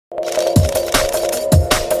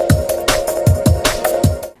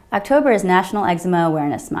October is National Eczema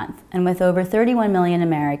Awareness Month, and with over 31 million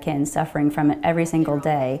Americans suffering from it every single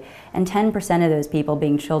day, and 10% of those people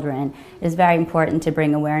being children, it is very important to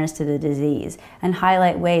bring awareness to the disease and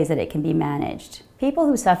highlight ways that it can be managed. People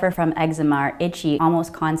who suffer from eczema are itchy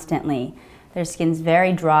almost constantly. Their skin's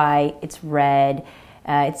very dry, it's red,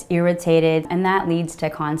 it's irritated, and that leads to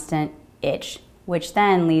constant itch, which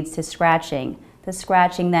then leads to scratching. The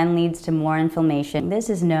scratching then leads to more inflammation. This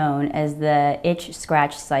is known as the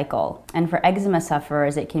itch-scratch cycle. And for eczema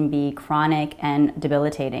sufferers, it can be chronic and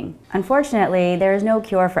debilitating. Unfortunately, there is no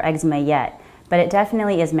cure for eczema yet, but it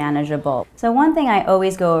definitely is manageable. So one thing I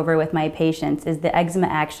always go over with my patients is the eczema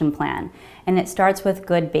action plan, and it starts with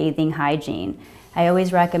good bathing hygiene. I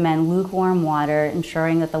always recommend lukewarm water,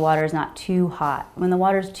 ensuring that the water is not too hot. When the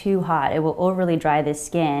water is too hot, it will overly dry the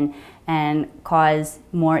skin and cause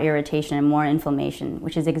more irritation and more inflammation,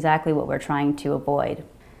 which is exactly what we're trying to avoid.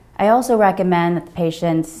 I also recommend that the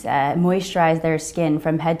patients moisturize their skin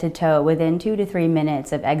from head to toe within 2 to 3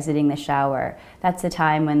 minutes of exiting the shower. That's the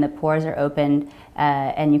time when the pores are opened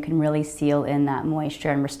and you can really seal in that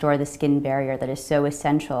moisture and restore the skin barrier that is so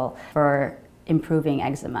essential for improving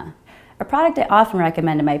eczema. A product I often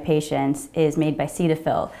recommend to my patients is made by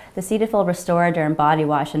Cetaphil, the Cetaphil Restoraderm Body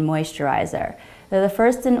Wash and Moisturizer. They're the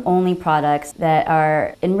first and only products that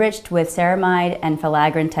are enriched with ceramide and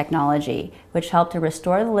filaggrin technology, which help to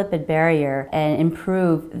restore the lipid barrier and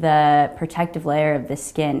improve the protective layer of the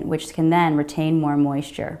skin, which can then retain more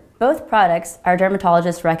moisture. Both products are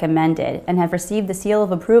dermatologist recommended and have received the seal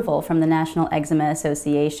of approval from the National Eczema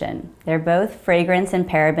Association. They're both fragrance and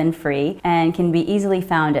paraben free and can be easily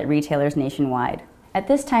found at retailers nationwide. At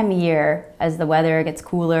this time of year, as the weather gets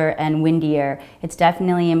cooler and windier, it's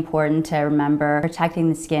definitely important to remember protecting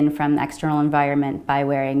the skin from the external environment by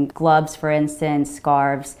wearing gloves, for instance,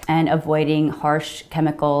 scarves, and avoiding harsh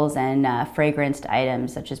chemicals and fragranced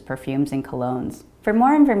items such as perfumes and colognes. For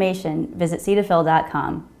more information, visit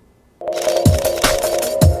Cetaphil.com.